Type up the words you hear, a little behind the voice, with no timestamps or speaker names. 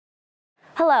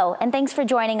Hello, and thanks for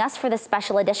joining us for this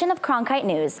special edition of Cronkite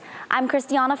News. I'm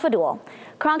Christiana Fadul.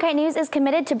 Cronkite News is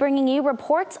committed to bringing you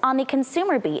reports on the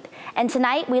consumer beat, and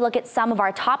tonight we look at some of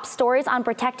our top stories on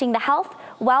protecting the health,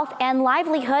 wealth, and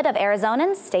livelihood of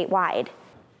Arizonans statewide.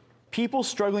 People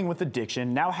struggling with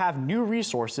addiction now have new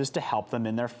resources to help them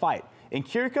in their fight. And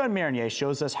Kiriko and Marinier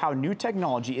shows us how new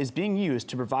technology is being used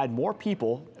to provide more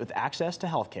people with access to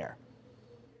health care.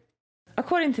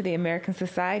 According to the American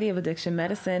Society of Addiction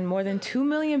Medicine, more than 2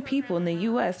 million people in the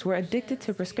U.S. were addicted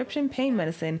to prescription pain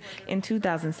medicine in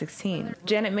 2016.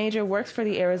 Janet Major works for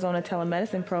the Arizona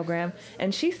Telemedicine Program,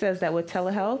 and she says that with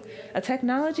telehealth, a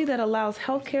technology that allows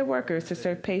healthcare workers to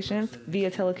serve patients via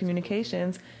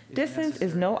telecommunications, distance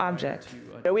is no object.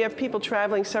 We have people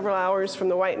traveling several hours from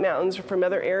the White Mountains or from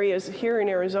other areas here in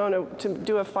Arizona to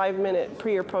do a 5-minute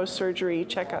pre or post-surgery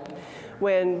checkup,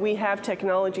 when we have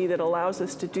technology that allows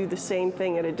us to do the same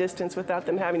thing at a distance without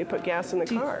them having to put gas in the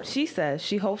car. She says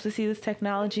she hopes to see this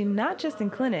technology not just in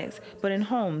clinics, but in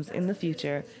homes in the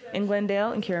future. In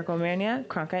Glendale and Kiriko Marinier,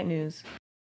 Cronkite News.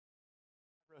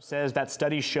 Says that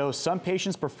studies show some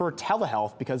patients prefer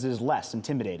telehealth because it is less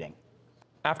intimidating.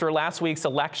 After last week's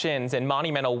elections and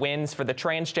monumental wins for the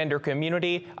transgender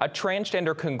community, a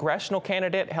transgender congressional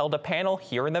candidate held a panel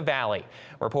here in the Valley.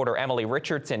 Reporter Emily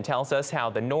Richardson tells us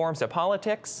how the norms of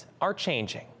politics are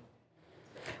changing.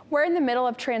 We're in the middle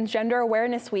of Transgender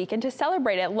Awareness Week, and to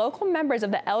celebrate it, local members of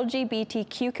the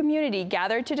LGBTQ community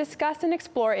gathered to discuss and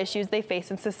explore issues they face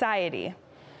in society.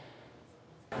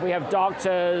 We have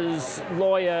doctors,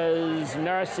 lawyers,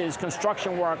 nurses,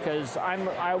 construction workers. I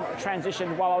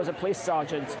transitioned while I was a police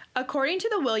sergeant. According to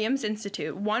the Williams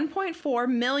Institute, 1.4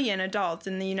 million adults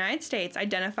in the United States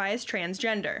identify as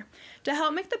transgender. To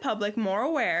help make the public more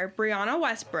aware, Brianna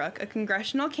Westbrook, a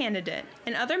congressional candidate,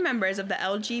 and other members of the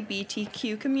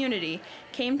LGBTQ community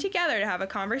came together to have a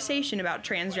conversation about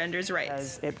transgenders'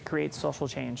 rights. It creates social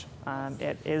change.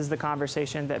 It is the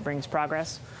conversation that brings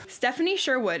progress. Stephanie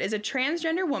Sherwood is a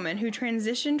transgender woman who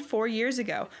transitioned 4 years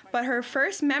ago, but her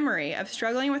first memory of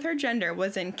struggling with her gender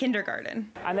was in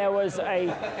kindergarten. And there was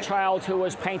a child who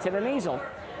was painting an easel.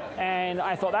 And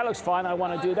I thought, that looks fun, I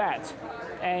want to do that.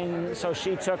 And so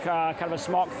she took kind of a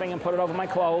smock thing and put it over my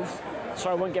clothes so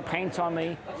I wouldn't get paint on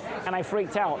me. And I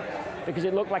freaked out because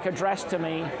it looked like a dress to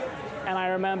me. And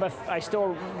I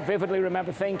still vividly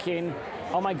remember thinking,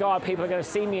 oh my God, people are going to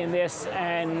see me in this,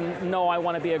 and no, I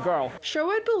want to be a girl.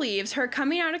 Sherwood believes her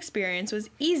coming out experience was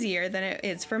easier than it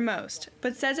is for most,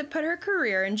 but says it put her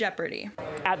career in jeopardy.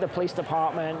 At the police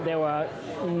department, there were,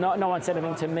 no one said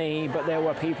anything to me, but there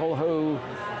were people who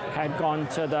had gone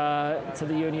to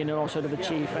the union and also to the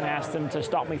chief and asked them to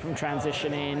stop me from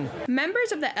transitioning.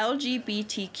 Members of the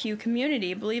LGBTQ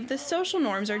community believe the social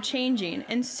norms are changing,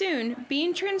 and soon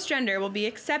being transgender will be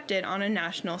accepted on a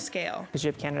national scale. Because you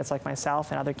have candidates like myself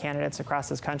and other candidates across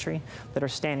this country that are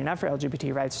standing up for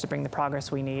LGBT rights to bring the progress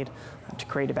we need to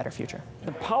create a better future.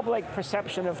 The public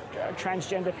perception of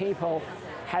transgender people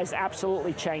has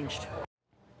absolutely changed.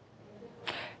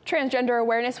 Transgender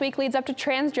Awareness Week leads up to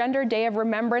Transgender Day of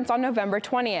Remembrance on November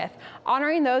 20th,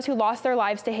 honoring those who lost their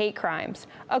lives to hate crimes.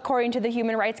 According to the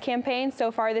Human Rights Campaign,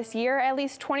 so far this year, at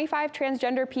least 25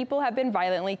 transgender people have been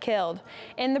violently killed.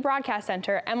 In the broadcast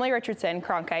center, Emily Richardson,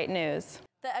 Cronkite News.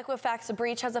 The Equifax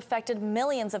breach has affected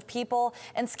millions of people,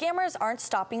 and scammers aren't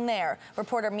stopping there.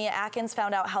 Reporter Mia Atkins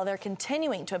found out how they're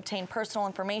continuing to obtain personal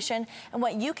information and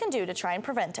what you can do to try and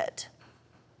prevent it.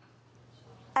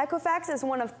 Equifax is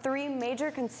one of 3 major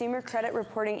consumer credit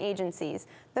reporting agencies.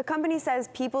 The company says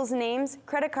people's names,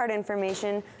 credit card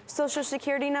information, social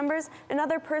security numbers, and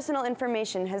other personal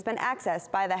information has been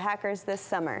accessed by the hackers this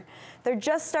summer. They're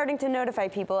just starting to notify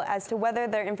people as to whether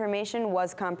their information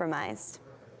was compromised.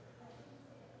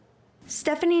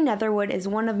 Stephanie Netherwood is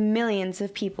one of millions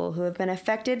of people who have been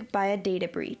affected by a data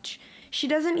breach. She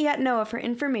doesn't yet know if her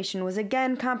information was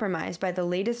again compromised by the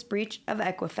latest breach of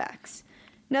Equifax.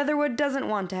 Netherwood doesn't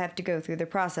want to have to go through the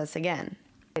process again.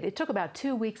 It took about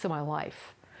 2 weeks of my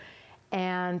life,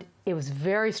 and it was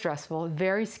very stressful,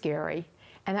 very scary,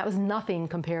 and that was nothing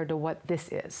compared to what this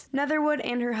is. Netherwood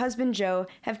and her husband Joe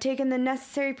have taken the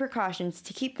necessary precautions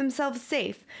to keep themselves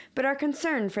safe, but are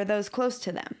concerned for those close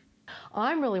to them.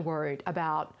 I'm really worried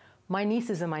about my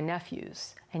nieces and my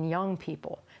nephews and young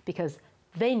people, because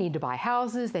they need to buy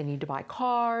houses, they need to buy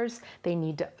cars, they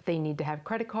need to have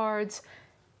credit cards.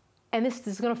 and this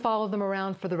is going to follow them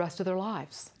around for the rest of their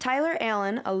lives. Tyler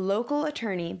Allen, a local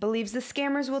attorney, believes the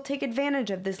scammers will take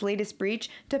advantage of this latest breach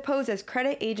to pose as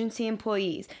credit agency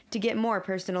employees to get more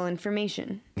personal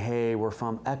information. Hey, we're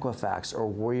from Equifax, or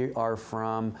we are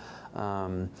from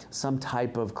some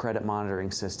type of credit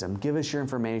monitoring system. Give us your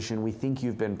information. We think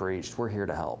you've been breached. We're here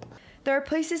to help. There are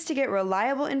places to get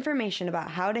reliable information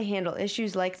about how to handle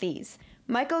issues like these.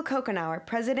 Michael Kokenauer,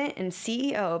 president and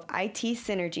CEO of IT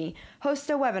Synergy, hosts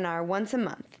a webinar once a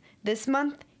month. This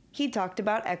month, he talked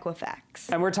about Equifax.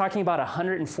 And we're talking about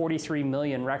 143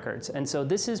 million records. And so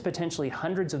this is potentially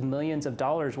hundreds of millions of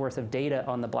dollars worth of data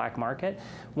on the black market.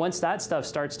 Once that stuff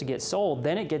starts to get sold,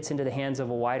 then it gets into the hands of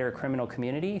a wider criminal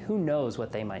community. Who knows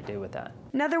what they might do with that?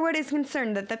 Netherwood is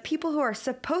concerned that the people who are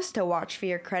supposed to watch for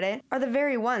your credit are the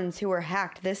very ones who were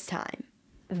hacked this time.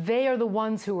 They are the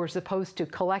ones who were supposed to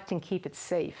collect and keep it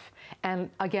safe. And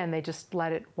again, they just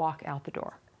let it walk out the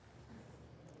door.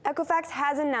 Equifax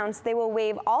has announced they will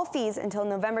waive all fees until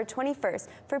November 21st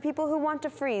for people who want to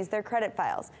freeze their credit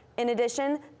files. In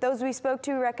addition, those we spoke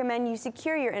to recommend you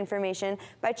secure your information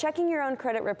by checking your own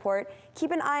credit report,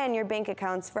 keep an eye on your bank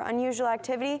accounts for unusual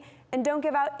activity, and don't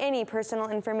give out any personal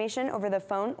information over the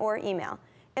phone or email.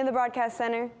 In the Broadcast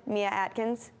Center, Mia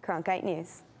Atkins, Cronkite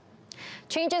News.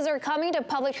 Changes are coming to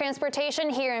public transportation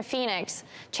here in Phoenix.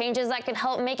 Changes that could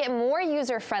help make it more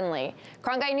user-friendly.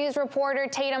 Cronkite News reporter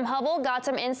Tatum Hubble got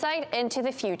some insight into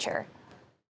the future.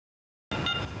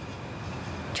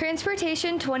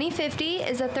 Transportation 2050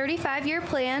 is a 35-year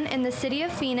plan in the city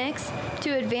of Phoenix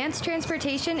to advance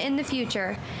transportation in the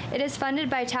future. It is funded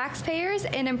by taxpayers,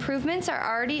 and improvements are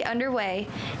already underway,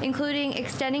 including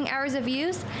extending hours of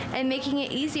use and making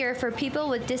it easier for people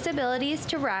with disabilities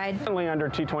to ride. Currently under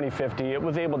T2050, it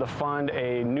was able to fund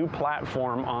a new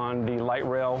platform on the light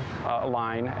rail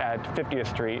line at 50th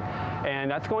Street, and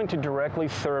that's going to directly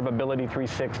serve Ability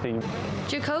 360.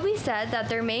 Jacoby said that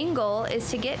their main goal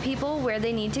is to get people where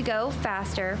they need to go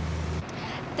faster.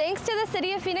 Thanks to the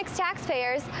City of Phoenix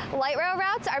taxpayers, light rail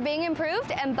routes are being improved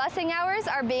and busing hours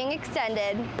are being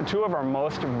extended. Two of our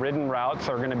most ridden routes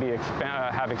are going to be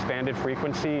have expanded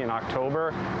frequency in October,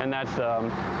 and that's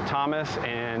Thomas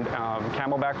and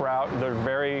Camelback route. They're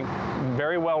very,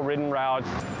 very well ridden routes.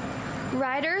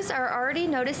 Riders are already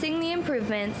noticing the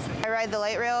improvements. I ride the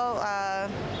light rail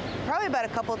probably about a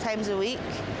couple times a week.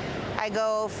 I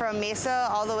go from Mesa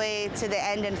all the way to the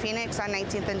end in Phoenix on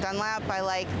 19th and Dunlap. I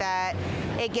like that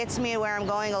it gets me where I'm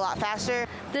going a lot faster.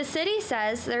 The city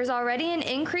says there's already an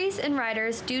increase in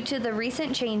riders due to the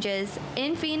recent changes.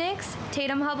 In Phoenix,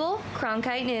 Tatum Hubble,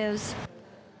 Cronkite News.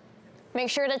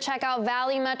 Make sure to check out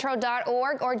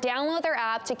valleymetro.org or download their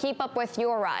app to keep up with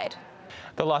your ride.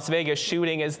 The Las Vegas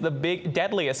shooting is the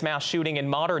deadliest mass shooting in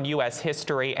modern U.S.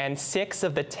 history, and 6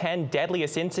 of the 10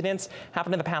 deadliest incidents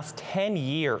happened in the past 10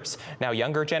 years. Now,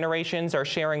 younger generations are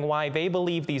sharing why they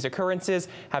believe these occurrences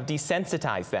have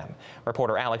desensitized them.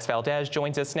 Reporter Alex Valdez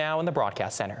joins us now in the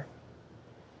Broadcast Center.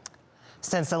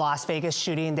 Since the Las Vegas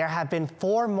shooting, there have been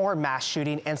 4 more mass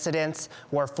shooting incidents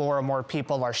where 4 or more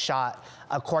people are shot.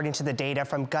 According to the data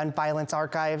from Gun Violence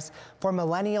Archives, for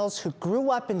millennials who grew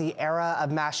up in the era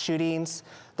of mass shootings,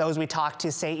 those we talked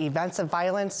to say events of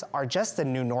violence are just the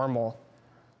new normal.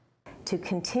 To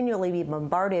continually be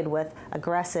bombarded with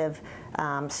aggressive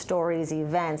stories,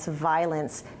 events,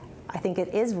 violence, I think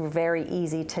it is very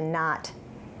easy to not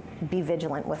be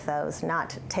vigilant with those,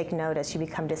 not take notice. You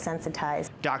become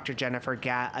desensitized. Dr. Jennifer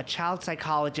Gatt, a child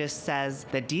psychologist, says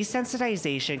the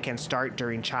desensitization can start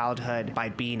during childhood by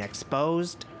being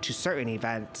exposed to certain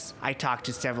events. I talked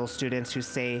to several students who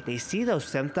say they see those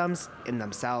symptoms in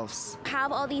themselves.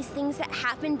 Have all these things that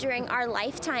happen during our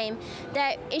lifetime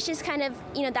that it's just kind of,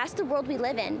 that's the world we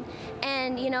live in.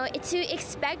 And, to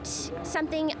expect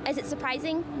something, is it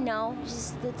surprising? No,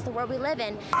 it's the world we live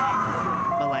in.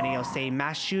 Millennials say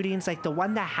mass shootings like the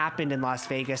one that happened in Las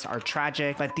Vegas are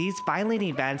tragic, but these violent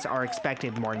events are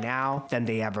expected more now than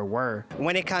they ever were.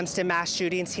 When it comes to mass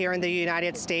shootings here in the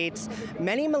United States,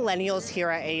 many millennials here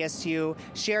at ASU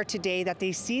shared today that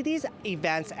they see these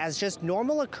events as just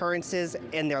normal occurrences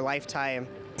in their lifetime.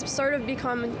 It's sort of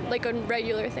become like a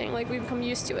regular thing, like we've become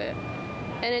used to it.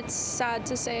 And it's sad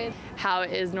to say how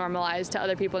it is normalized to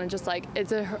other people, and just like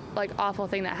it's a awful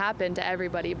thing that happened to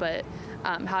everybody, but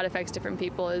how it affects different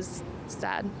people is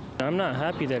sad. I'm not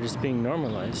happy that it's being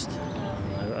normalized.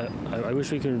 I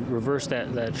wish we could reverse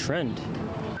that trend.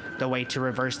 The way to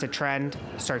reverse the trend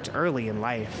starts early in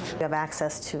life. You have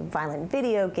access to violent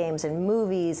video games and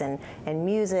movies and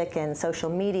music and social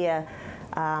media.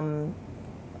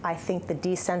 I think the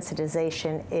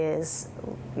desensitization is,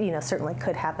 certainly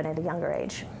could happen at a younger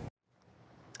age.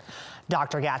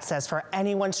 Dr. Gatz says for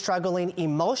anyone struggling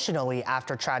emotionally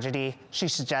after tragedy, she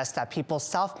suggests that people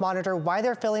self-monitor why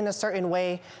they're feeling a certain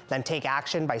way, then take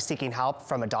action by seeking help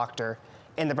from a doctor.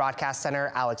 In the broadcast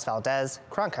center, Alex Valdez,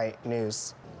 Cronkite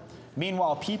News.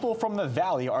 Meanwhile, people from the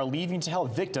Valley are leaving to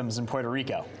help victims in Puerto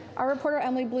Rico. Our reporter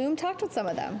Emily Bloom talked with some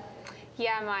of them.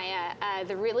 Yeah, Maya,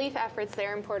 the relief efforts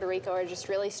there in Puerto Rico are just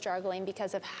really struggling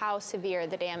because of how severe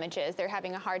the damage is. They're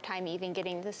having a hard time even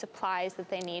getting the supplies that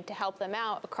they need to help them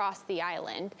out across the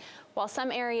island. While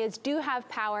some areas do have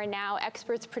power now,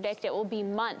 experts predict it will be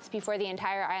months before the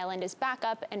entire island is back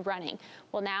up and running.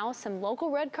 Well, now some local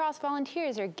Red Cross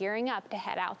volunteers are gearing up to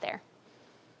head out there.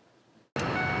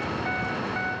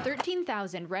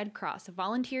 13,000 Red Cross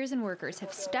volunteers and workers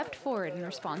have stepped forward in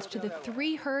response to the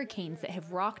 3 hurricanes that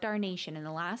have rocked our nation in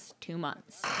the last 2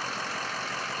 months.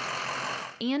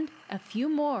 And a few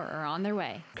more are on their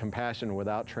way. Compassion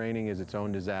without training is its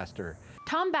own disaster.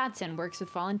 Tom Batson works with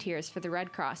volunteers for the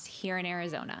Red Cross here in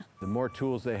Arizona. The more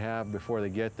tools they have before they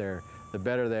get there, the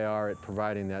better they are at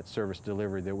providing that service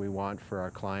delivery that we want for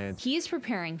our clients. He is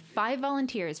preparing 5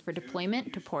 volunteers for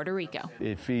deployment to Puerto Rico.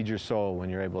 It feeds your soul when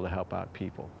you're able to help out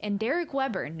people. And Derek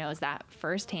Weber knows that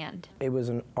firsthand. It was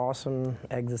an awesome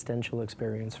existential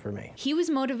experience for me. He was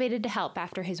motivated to help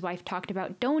after his wife talked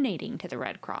about donating to the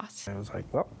Red Cross. I was like,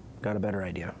 well, got a better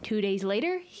idea. 2 days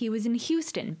later, he was in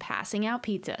Houston passing out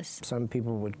pizzas. Some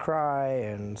people would cry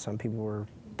and some people were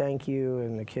thank you,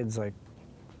 and the kids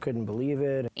couldn't believe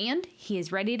it. And he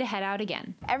is ready to head out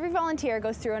again. Every volunteer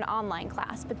goes through an online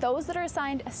class, but those that are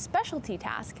assigned a specialty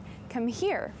task come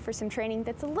here for some training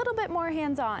that's a little bit more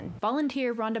hands-on.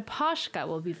 Volunteer Rhonda Pashka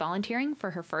will be volunteering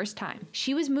for her first time.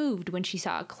 She was moved when she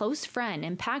saw a close friend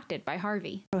impacted by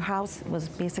Harvey. Her house was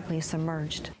basically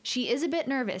submerged. She is a bit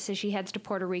nervous as she heads to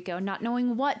Puerto Rico, not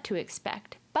knowing what to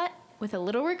expect. But with a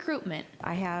little recruitment.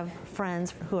 I have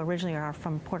friends who originally are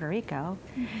from Puerto Rico,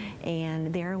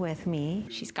 and they're with me.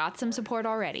 She's got some support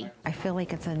already. I feel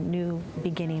like it's a new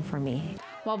beginning for me.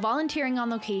 While volunteering on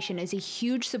location is a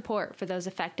huge support for those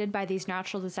affected by these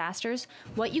natural disasters,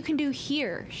 what you can do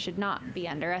here should not be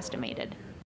underestimated.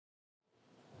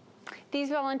 These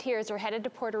volunteers are headed to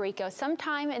Puerto Rico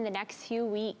sometime in the next few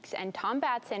weeks, and Tom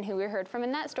Batson, who we heard from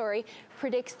in that story,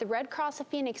 predicts the Red Cross of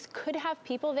Phoenix could have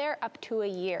people there up to a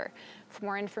year. For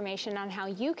more information on how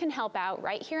you can help out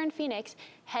right here in Phoenix,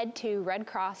 head to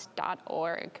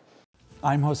redcross.org.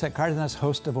 I'm Jose Cardenas,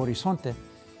 host of Horizonte.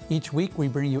 Each week we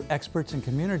bring you experts and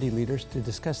community leaders to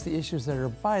discuss the issues that are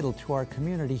vital to our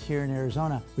community here in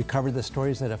Arizona. We cover the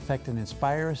stories that affect and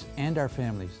inspire us and our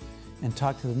families, and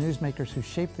talk to the newsmakers who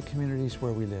shape the communities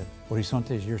where we live. Horizonte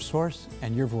is your source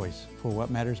and your voice for what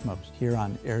matters most here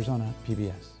on Arizona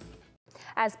PBS.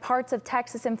 As parts of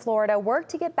Texas and Florida work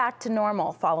to get back to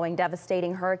normal following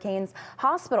devastating hurricanes,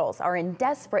 hospitals are in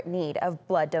desperate need of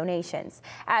blood donations.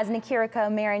 As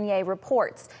Nikirika Marinier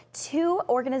reports, 2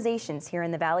 organizations here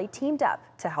in the Valley teamed up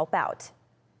to help out.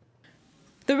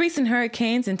 The recent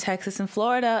hurricanes in Texas and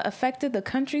Florida affected the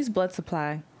country's blood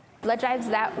supply. Blood drives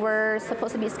that were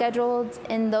supposed to be scheduled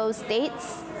in those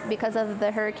states because of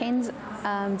the hurricanes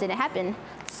didn't happen.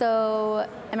 So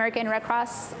American Red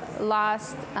Cross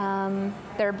lost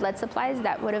their blood supplies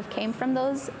that would have came from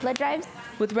those blood drives.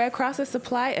 With Red Cross's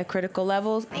supply at critical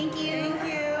levels, Thank you.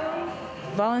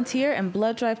 Volunteer and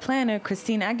blood drive planner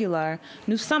Christine Aguilar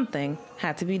knew something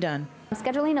had to be done.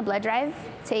 Scheduling a blood drive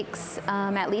takes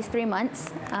at least 3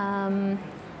 months.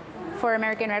 For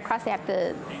American Red Cross, they have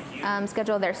to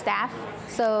schedule their staff,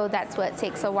 so that's what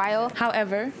takes a while.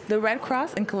 However, the Red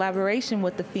Cross, in collaboration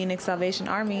with the Phoenix Salvation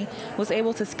Army, was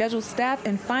able to schedule staff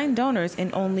and find donors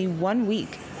in only 1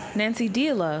 week. Nancy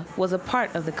Dila was a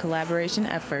part of the collaboration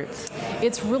efforts.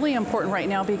 It's really important right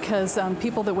now because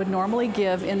people that would normally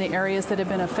give in the areas that have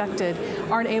been affected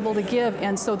aren't able to give,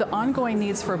 and so the ongoing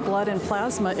needs for blood and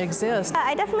plasma exist.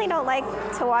 I definitely don't like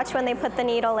to watch when they put the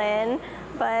needle in,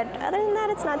 but other than that,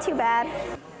 it's not too bad.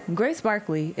 Grace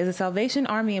Barkley is a Salvation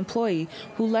Army employee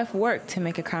who left work to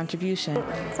make a contribution.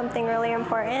 Something really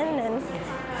important, and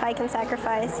if I can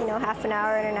sacrifice, half an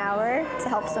hour and an hour to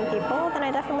help some people, then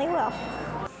I definitely will.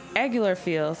 Aguilar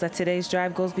feels that today's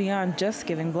drive goes beyond just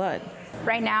giving blood.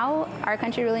 Right now, our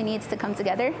country really needs to come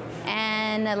together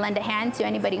and lend a hand to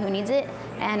anybody who needs it.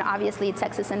 And obviously,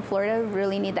 Texas and Florida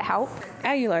really need the help.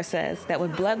 Aguilar says that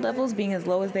with blood levels being as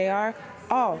low as they are,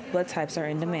 all blood types are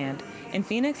in demand. In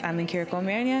Phoenix, I'm Nikirika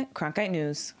Marinier, Cronkite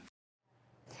News.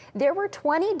 There were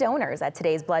 20 donors at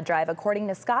today's blood drive, according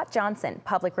to Scott Johnson,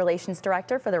 Public Relations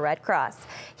Director for the Red Cross.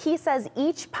 He says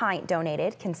each pint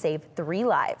donated can save 3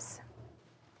 lives.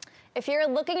 If you're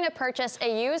looking to purchase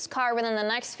a used car within the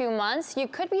next few months, you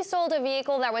could be sold a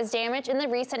vehicle that was damaged in the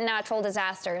recent natural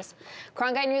disasters.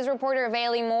 Cronkite News reporter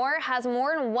Bailey Moore has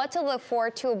more on what to look for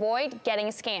to avoid getting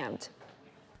scammed.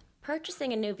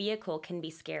 Purchasing a new vehicle can be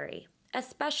scary,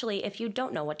 especially if you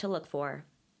don't know what to look for.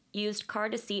 Used car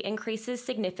to see increases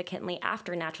significantly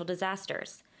after natural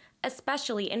disasters,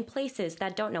 especially in places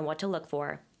that don't know what to look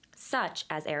for, such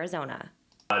as Arizona.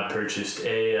 I purchased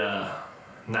a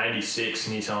 96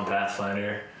 Nissan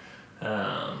Pathfinder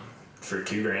for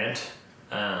 $2,000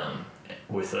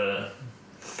 with a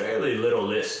fairly little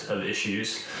list of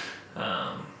issues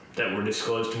that were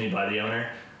disclosed to me by the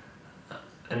owner.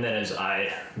 And then as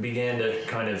I began to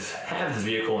kind of have the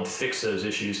vehicle and fix those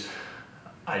issues,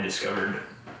 I discovered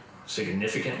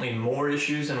significantly more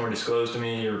issues than were disclosed to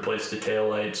me. I replaced the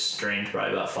taillights, drained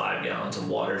probably about 5 gallons of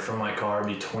water from my car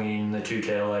between the two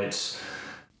taillights.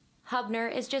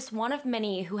 Hubner is just one of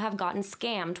many who have gotten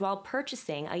scammed while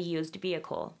purchasing a used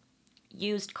vehicle.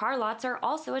 Used car lots are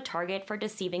also a target for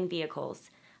deceiving vehicles,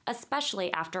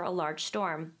 especially after a large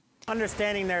storm.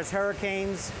 Understanding there's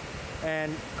hurricanes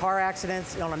and car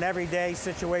accidents on an everyday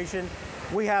situation,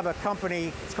 we have a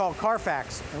company, it's called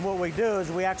Carfax, and what we do is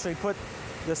we actually put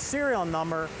the serial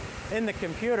number in the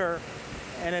computer,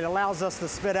 and it allows us to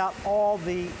spit out all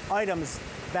the items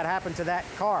that happened to that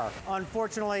car.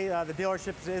 Unfortunately, the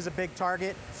dealership is a big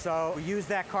target, so we use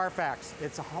that Carfax.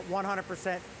 It's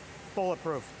 100%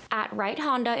 bulletproof. At Wright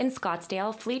Honda in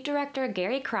Scottsdale, Fleet Director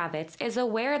Gary Kravitz is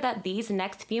aware that these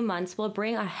next few months will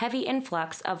bring a heavy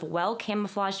influx of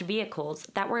well-camouflaged vehicles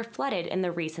that were flooded in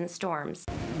the recent storms.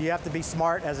 You have to be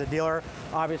smart as a dealer.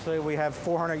 Obviously, we have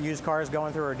 400 used cars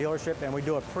going through our dealership, and we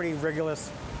do a pretty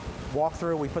rigorous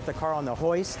walkthrough. We put the car on the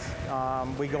hoist,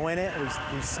 we go in it,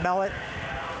 we smell it.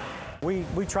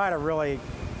 We try to really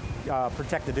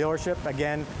protect the dealership.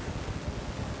 Again,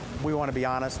 we want to be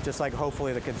honest, just like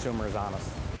hopefully the consumer is honest.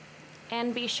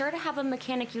 And be sure to have a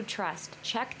mechanic you trust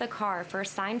check the car for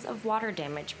signs of water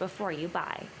damage before you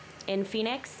buy. In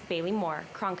Phoenix, Bailey Moore,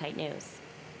 Cronkite News.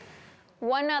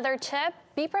 One other tip,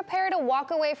 be prepared to walk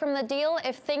away from the deal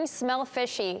if things smell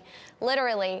fishy.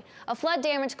 Literally, a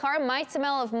flood-damaged car might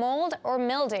smell of mold or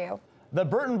mildew. The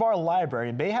Burton Bar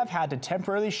Library may have had to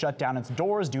temporarily shut down its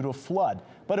doors due to a flood,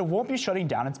 but it won't be shutting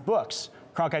down its books.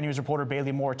 Cronkite News reporter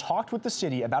Bailey Moore talked with the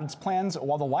city about its plans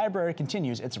while the library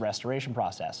continues its restoration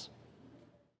process.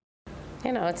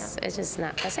 You know, it's just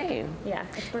not the same. Yeah.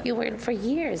 For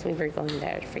years, we were going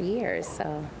there for years,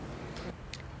 so.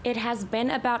 It has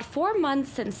been about 4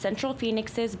 months since Central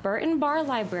Phoenix's Burton Bar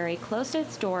Library closed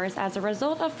its doors as a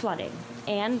result of flooding,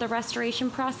 and the restoration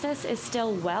process is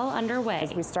still well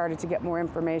underway. We started to get more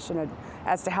information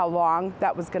as to how long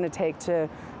that was going to take to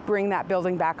bring that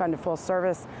building back onto full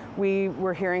service. We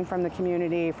were hearing from the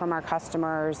community, from our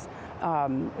customers,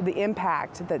 the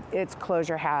impact that its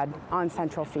closure had on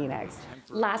Central Phoenix.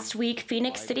 Last week,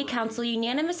 Phoenix City Council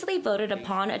unanimously voted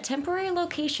upon a temporary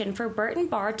location for Burton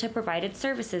Bar to provide its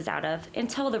services out of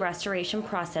until the restoration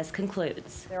process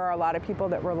concludes. There are a lot of people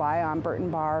that rely on Burton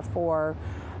Bar for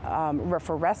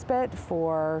respite,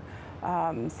 for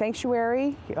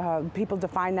sanctuary. People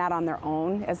define that on their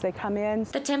own as they come in.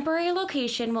 The temporary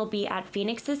location will be at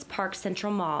Phoenix's Park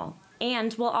Central Mall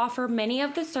and will offer many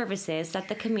of the services that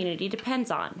the community depends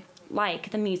on,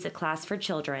 like the music class for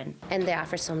children. And they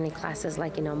offer so many classes,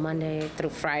 like, you know, Monday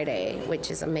through Friday, which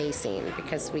is amazing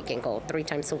because we can go 3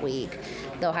 times a week.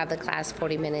 They'll have the class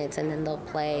 40 minutes and then they'll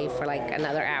play for like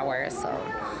another hour, so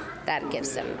that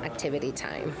gives them activity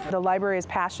time. The library is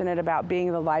passionate about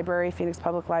being the library, Phoenix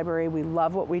Public Library. We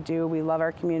love what we do. We love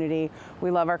our community.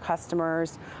 We love our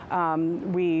customers.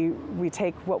 We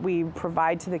take what we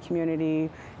provide to the community,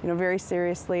 you know, very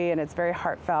seriously, and it's very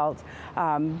heartfelt.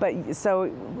 But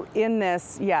so in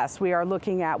this, yes, we are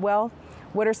looking at, well,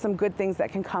 what are some good things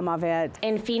that can come of it?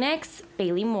 In Phoenix,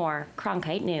 Bailey Moore,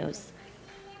 Cronkite News.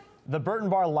 The Burton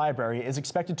Bar Library is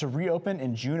expected to reopen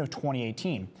in June of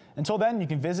 2018. Until then, you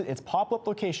can visit its pop-up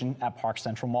location at Park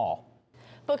Central Mall.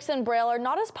 Books in Braille are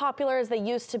not as popular as they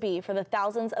used to be for the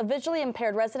thousands of visually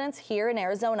impaired residents here in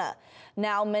Arizona.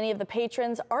 Now, many of the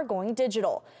patrons are going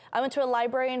digital. I went to a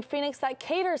library in Phoenix that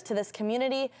caters to this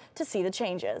community to see the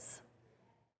changes.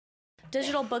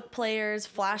 Digital book players,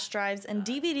 flash drives, and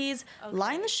DVDs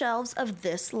line the shelves of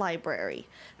this library.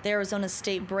 The Arizona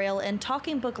State Braille and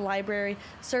Talking Book Library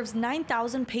serves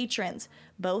 9,000 patrons,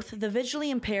 both the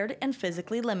visually impaired and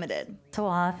physically limited. So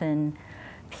often,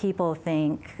 people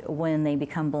think when they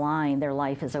become blind, their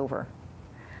life is over.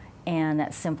 And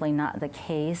that's simply not the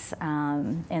case.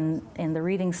 And the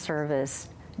reading service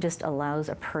just allows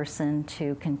a person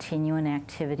to continue an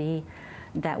activity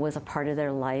that was a part of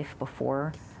their life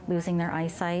before losing their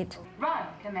eyesight. Run,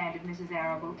 commanded Mrs.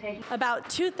 Arable, taking... About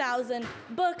 2,000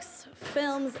 books,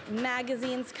 films,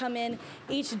 magazines come in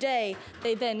each day.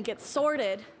 They then get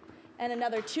sorted, and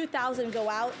another 2,000 go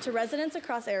out to residents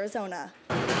across Arizona.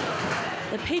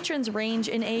 The patrons range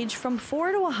in age from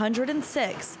 4 to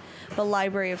 106, but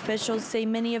library officials say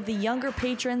many of the younger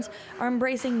patrons are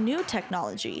embracing new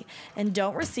technology and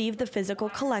don't receive the physical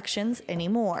collections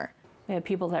anymore. We have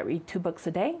people that read 2 books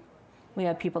a day. We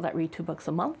have people that read 2 books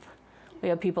a month. We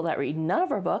have people that read none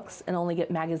of our books and only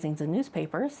get magazines and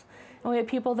newspapers. And we have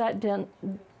people that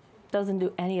doesn't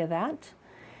do any of that,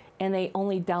 and they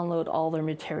only download all their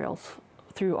materials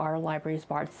through our library's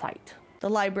BARD site. The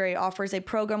library offers a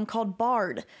program called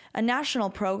BARD, a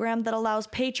national program that allows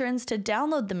patrons to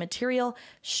download the material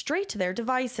straight to their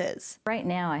devices. Right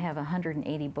now, I have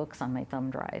 180 books on my thumb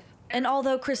drive. And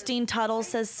although Christine Tuttle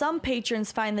says some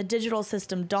patrons find the digital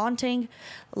system daunting,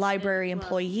 library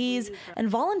employees and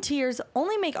volunteers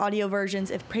only make audio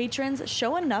versions if patrons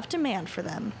show enough demand for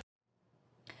them.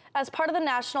 As part of the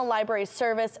National Library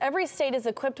Service, every state is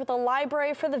equipped with a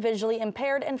library for the visually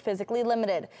impaired and physically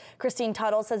limited. Christine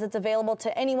Tuttle says it's available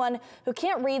to anyone who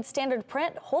can't read standard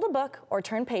print, hold a book, or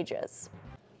turn pages.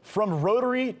 From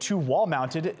rotary to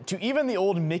wall-mounted to even the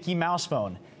old Mickey Mouse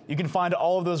phone, you can find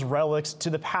all of those relics to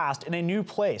the past in a new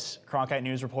place. Cronkite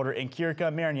News reporter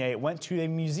Nkirika Marinier went to a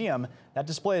museum that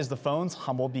displays the phone's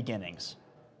humble beginnings.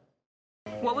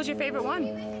 What was your favorite one?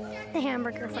 The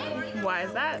hamburger phone. Why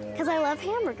is that? Because I love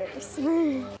hamburgers.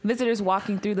 Visitors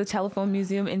walking through the Telephone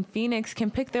Museum in Phoenix can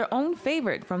pick their own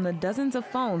favorite from the dozens of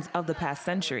phones of the past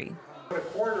century. Put a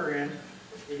quarter in,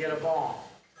 you get a ball.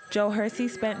 Joe Hersey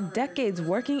spent decades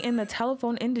working in the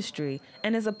telephone industry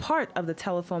and is a part of the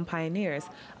Telephone Pioneers,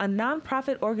 a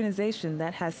nonprofit organization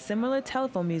that has similar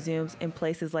telephone museums in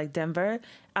places like Denver,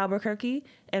 Albuquerque,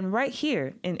 and right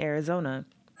here in Arizona.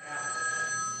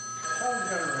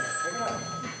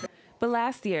 But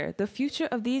last year, the future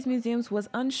of these museums was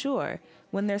unsure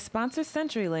when their sponsor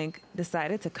CenturyLink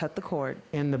decided to cut the cord.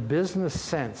 In the business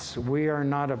sense, we are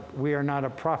not a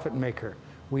profit maker.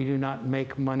 We do not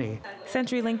make money.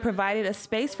 CenturyLink provided a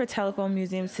space for telephone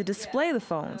museums to display the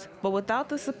phones, but without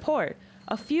the support,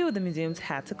 a few of the museums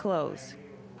had to close.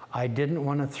 I didn't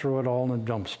want to throw it all in a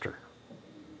dumpster,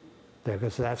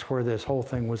 because that's where this whole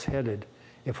thing was headed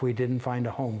if we didn't find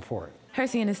a home for it.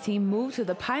 Hersey and his team moved to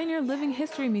the Pioneer Living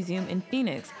History Museum in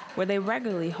Phoenix, where they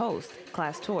regularly host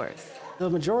class tours. The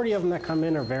majority of them that come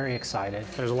in are very excited.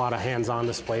 There's a lot of hands-on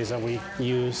displays that we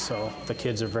use, so the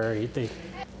kids are they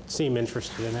seem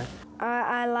interested in it.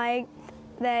 I like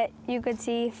that you could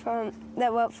see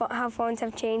how phones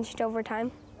have changed over time.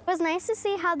 It was nice to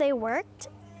see how they worked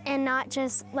and not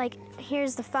just like,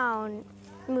 here's the phone,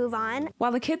 move on.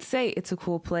 While the kids say it's a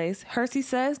cool place, Hersey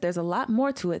says there's a lot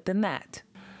more to it than that.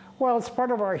 Well, it's part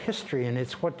of our history, and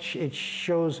it's it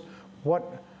shows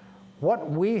what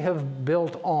we have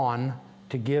built on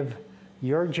to give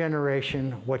your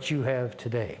generation what you have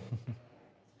today.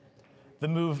 The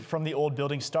move from the old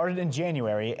building started in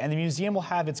January, and the museum will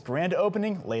have its grand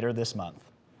opening later this month.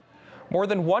 More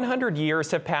than 100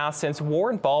 years have passed since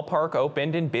Warren Ballpark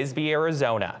opened in Bisbee,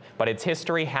 Arizona, but its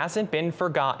history hasn't been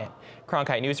forgotten.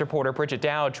 Cronkite News reporter Bridget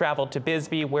Dowd traveled to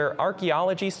Bisbee, where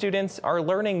archaeology students are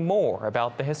learning more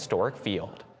about the historic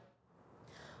field.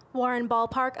 Warren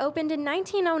Ballpark opened in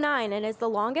 1909 and is the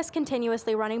longest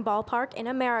continuously running ballpark in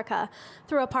America.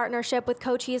 Through a partnership with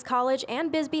Cochise College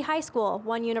and Bisbee High School,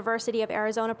 one University of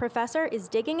Arizona professor is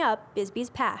digging up Bisbee's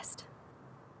past.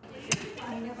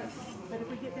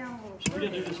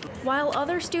 While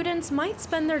other students might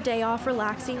spend their day off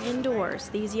relaxing indoors,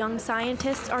 these young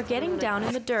scientists are getting down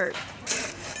in the dirt,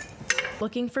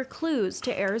 looking for clues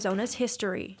to Arizona's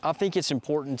history. I think it's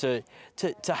important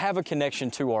to have a connection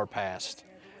to our past.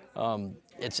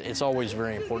 It's always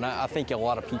very important. I think a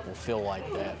lot of people feel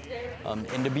like that.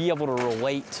 And to be able to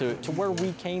relate to where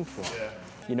we came from.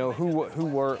 You know, who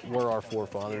were our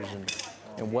forefathers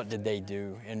and what did they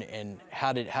do, and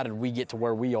how did we get to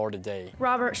where we are today?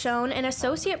 Robert Schoen, an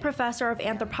associate professor of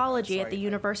anthropology at the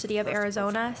University of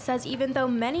Arizona, says even though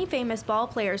many famous ball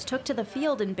players took to the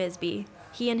field in Bisbee,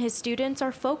 he and his students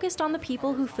are focused on the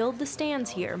people who filled the stands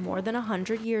here more than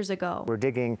 100 years ago. We're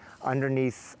digging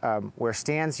underneath where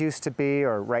stands used to be,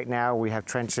 or right now we have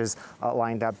trenches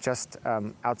lined up just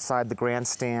outside the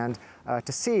grandstand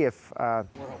to see if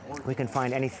we can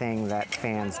find anything that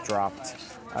fans dropped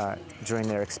during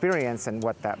their experience and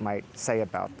what that might say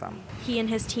about them. He and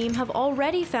his team have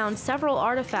already found several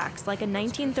artifacts like a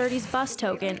 1930s bus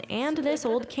token and this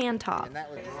old can top.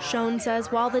 Schoen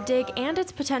says while the dig and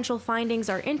its potential findings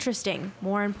are interesting,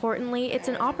 more importantly, it's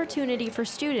an opportunity for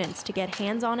students to get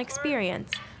hands-on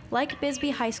experience like Bisbee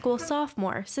High School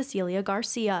sophomore Cecilia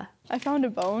Garcia. I found a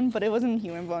bone, but it wasn't a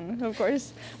human bone, of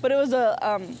course. But it was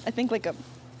I think like a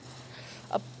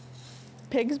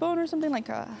pig's bone or something,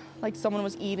 like someone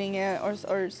was eating it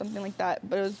or something like that.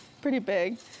 But it was pretty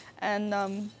big,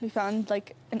 and we found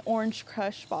like an Orange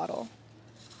Crush bottle,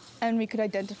 and we could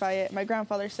identify it. My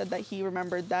grandfather said that he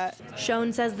remembered that.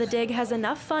 Schoen says the dig has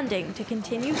enough funding to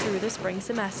continue through the spring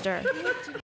semester.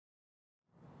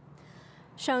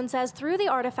 Schoen says through the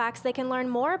artifacts they can learn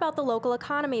more about the local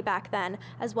economy back then,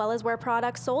 as well as where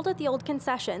products sold at the old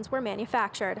concessions were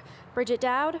manufactured. Bridget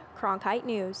Dowd, Cronkite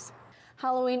News.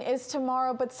 Halloween is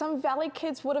tomorrow, but some Valley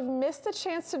kids would have missed the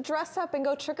chance to dress up and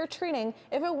go trick-or-treating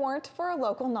if it weren't for a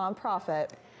local nonprofit.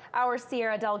 Our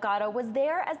Sierra Delgado was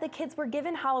there as the kids were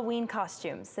given Halloween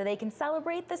costumes so they can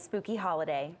celebrate the spooky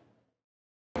holiday.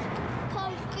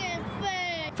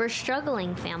 For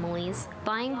struggling families,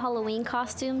 buying Halloween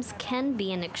costumes can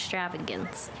be an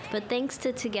extravagance. But thanks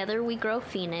to Together We Grow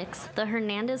Phoenix, the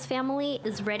Hernandez family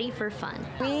is ready for fun.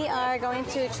 We are going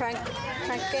to trunk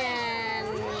or treat.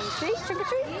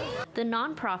 The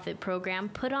nonprofit program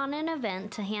put on an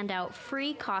event to hand out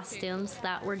free costumes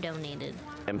that were donated.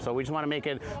 And so we just want to make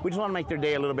their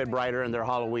day a little bit brighter and their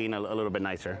Halloween a little bit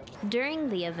nicer. During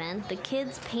the event, the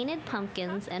kids painted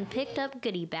pumpkins and picked up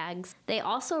goodie bags. They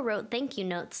also wrote thank you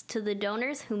notes to the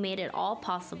donors who made it all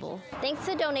possible. Thanks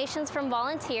to donations from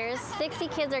volunteers, 60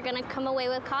 kids are going to come away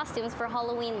with costumes for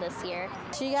Halloween this year.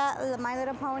 She got My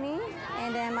Little Pony,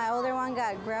 and then my older one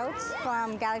got Groot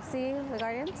from Galaxy the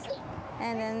Guardians.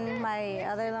 And then my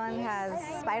other one has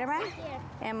Spider-Man,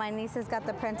 and my nieces got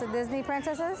the Disney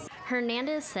princesses.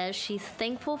 Hernandez says she's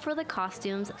thankful for the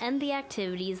costumes and the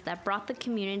activities that brought the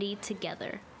community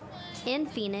together. In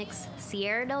Phoenix,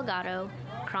 Sierra Delgado,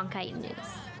 Cronkite News.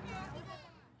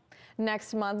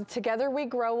 Next month, Together We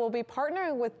Grow will be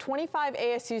partnering with 25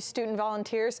 ASU student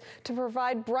volunteers to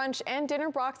provide brunch and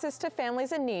dinner boxes to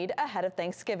families in need ahead of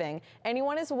Thanksgiving.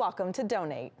 Anyone is welcome to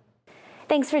donate.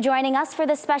 Thanks for joining us for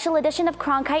this special edition of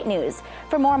Cronkite News.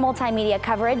 For more multimedia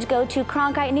coverage, go to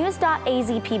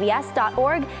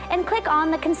cronkitenews.azpbs.org and click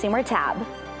on the Consumer tab.